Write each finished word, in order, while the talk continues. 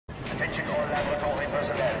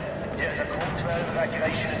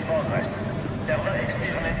evacuation in progress. Several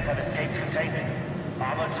experiments have escaped containment.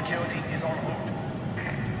 Armored security is en route.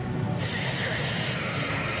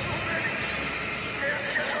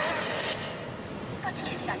 What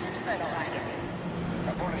is that infernal wagon?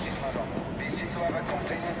 Apologies, madam. We seem to have a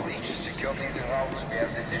containment breach. Security is en route. We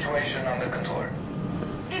have the situation under control.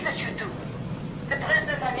 Is that you do? The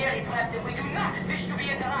prisoners are merely trapped and we do not wish to be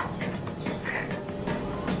interrupted.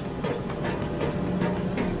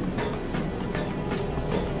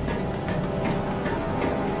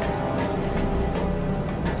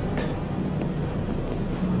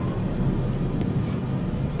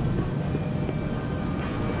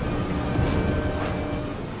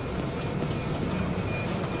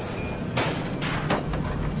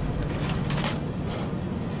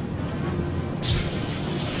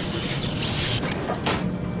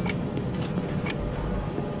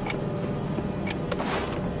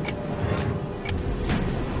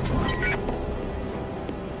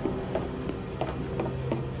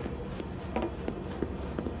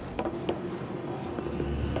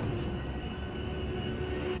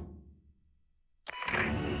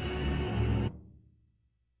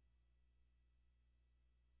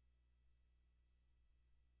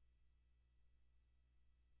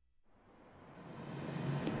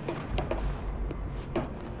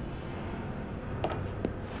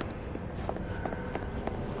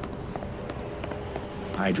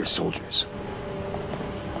 Hydra soldiers.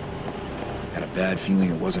 Had a bad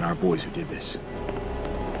feeling it wasn't our boys who did this.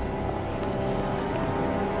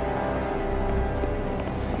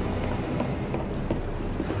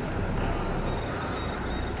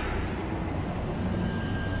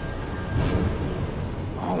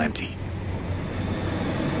 All empty.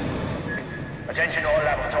 Attention all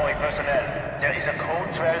laboratory personnel. There is a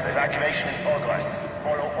Code 12 evacuation in progress.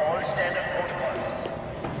 Follow all standard protocols.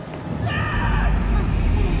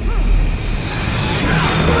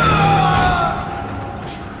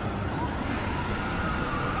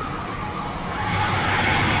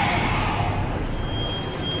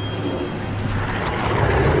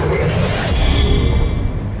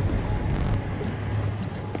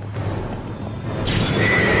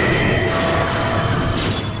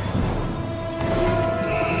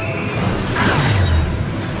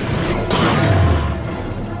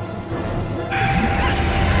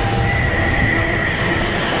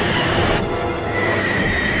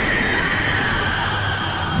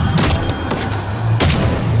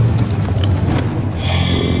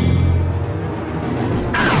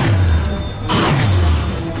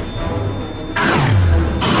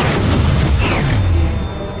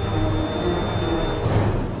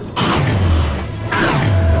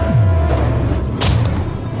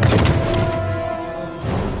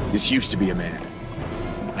 This used to be a man.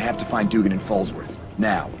 I have to find Dugan and Fallsworth.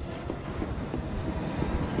 Now.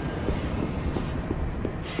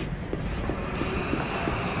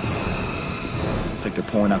 It's like they're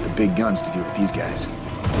pulling out the big guns to deal with these guys.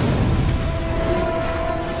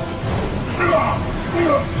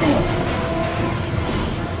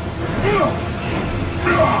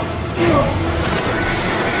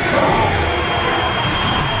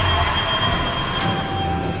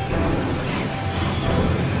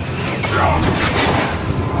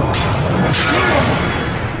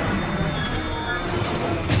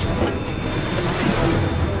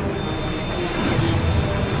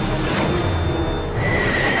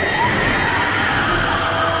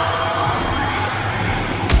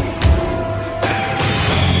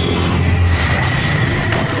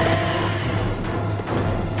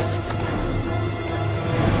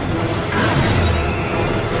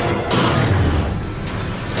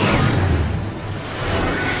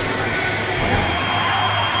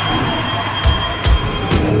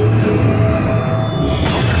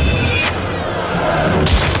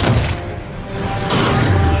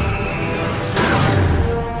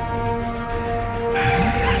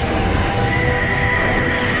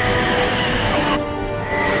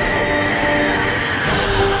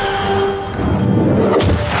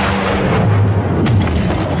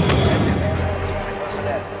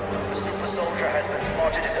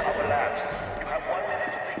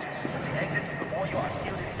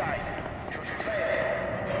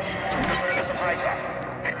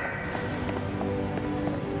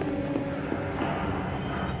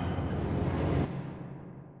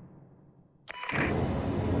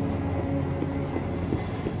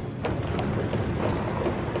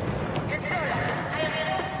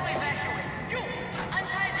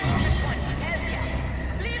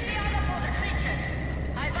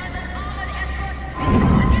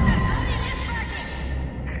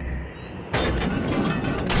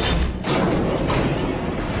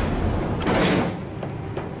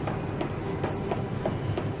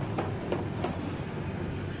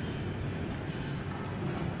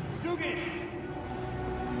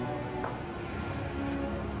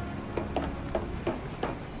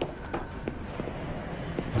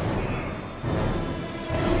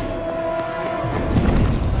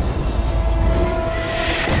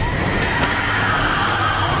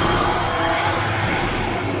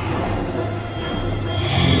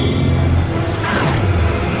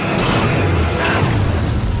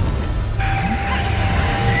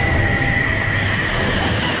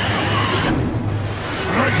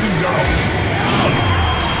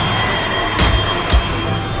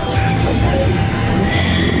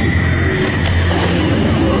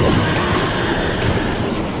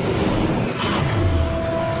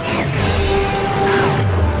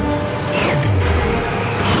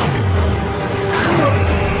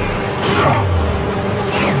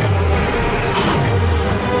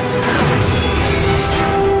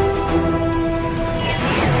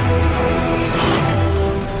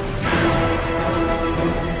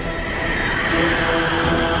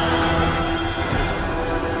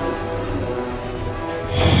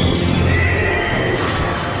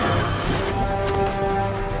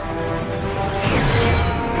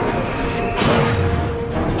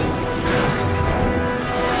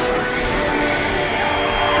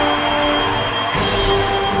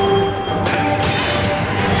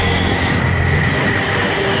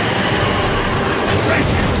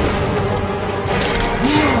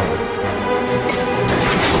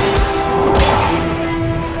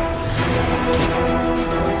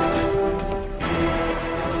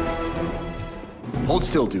 Hold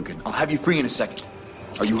still, Dugan. I'll have you free in a second.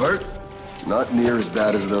 Are you hurt? Not near as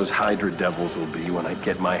bad as those Hydra devils will be when I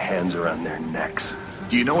get my hands around their necks.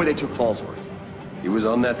 Do you know where they took Fallsworth? He was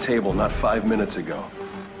on that table not 5 minutes ago.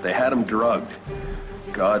 They had him drugged.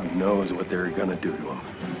 God knows what they were gonna do to him.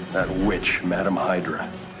 That witch, Madam Hydra.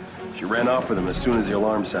 She ran off with him as soon as the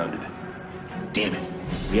alarm sounded. Damn it.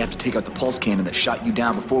 We have to take out the pulse cannon that shot you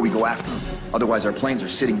down before we go after him. Otherwise, our planes are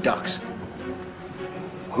sitting ducks.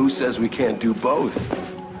 Who says we can't do both?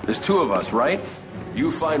 There's two of us, right? You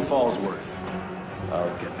find Fallsworth. I'll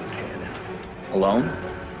get the cannon. Alone?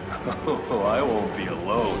 Oh, I won't be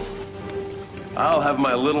alone. I'll have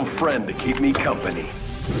my little friend to keep me company.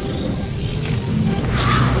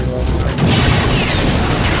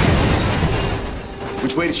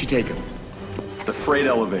 Which way did she take him? The freight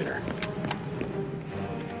elevator.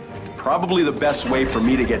 Probably the best way for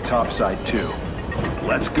me to get topside, too.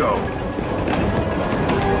 Let's go.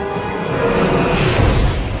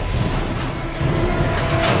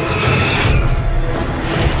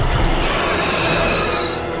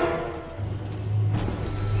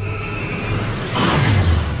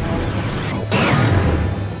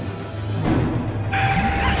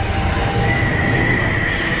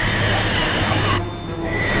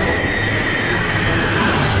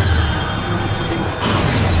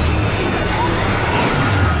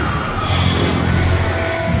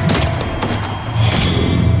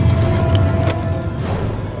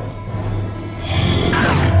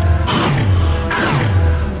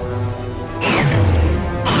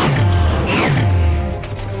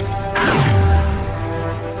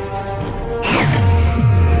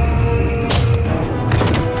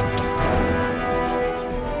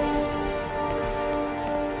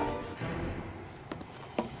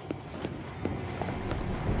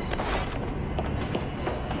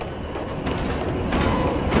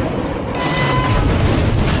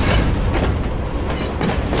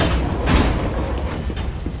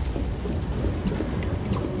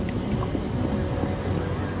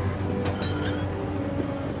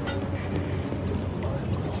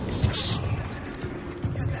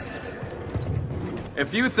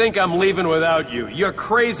 If you think I'm leaving without you, you're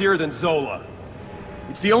crazier than Zola.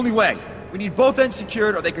 It's the only way. We need both ends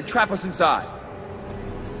secured or they could trap us inside.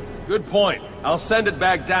 Good point. I'll send it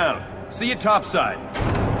back down. See you topside.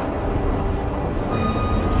 Spread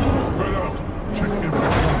out. Check every corner.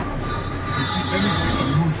 If you see anything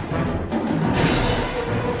unusual,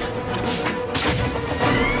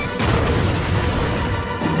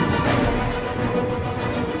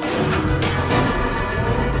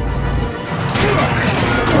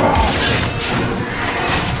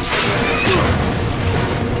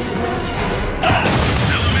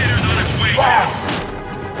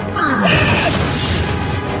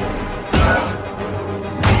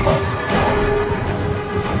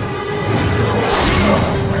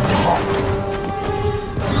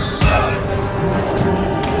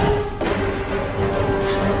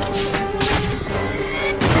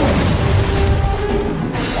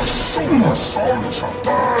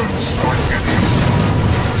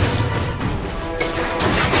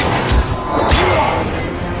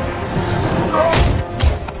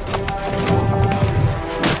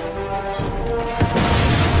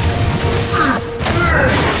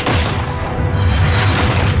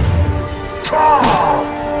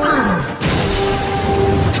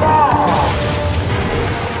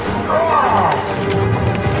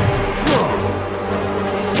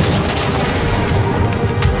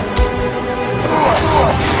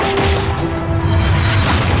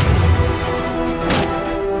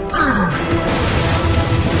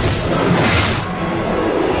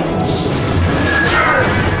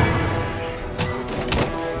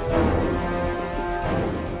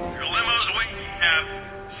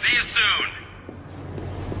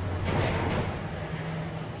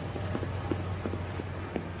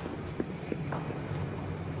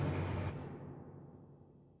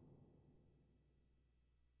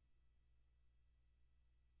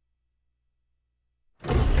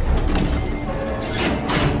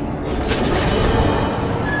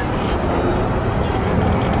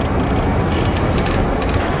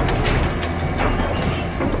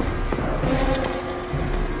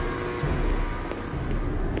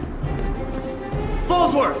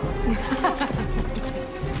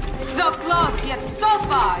 So close, yet so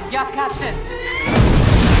far, your captain.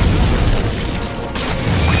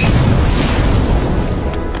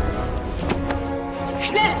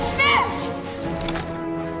 Schnell, schnell!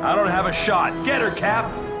 I don't have a shot. Get her,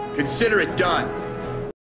 Cap! Consider it done.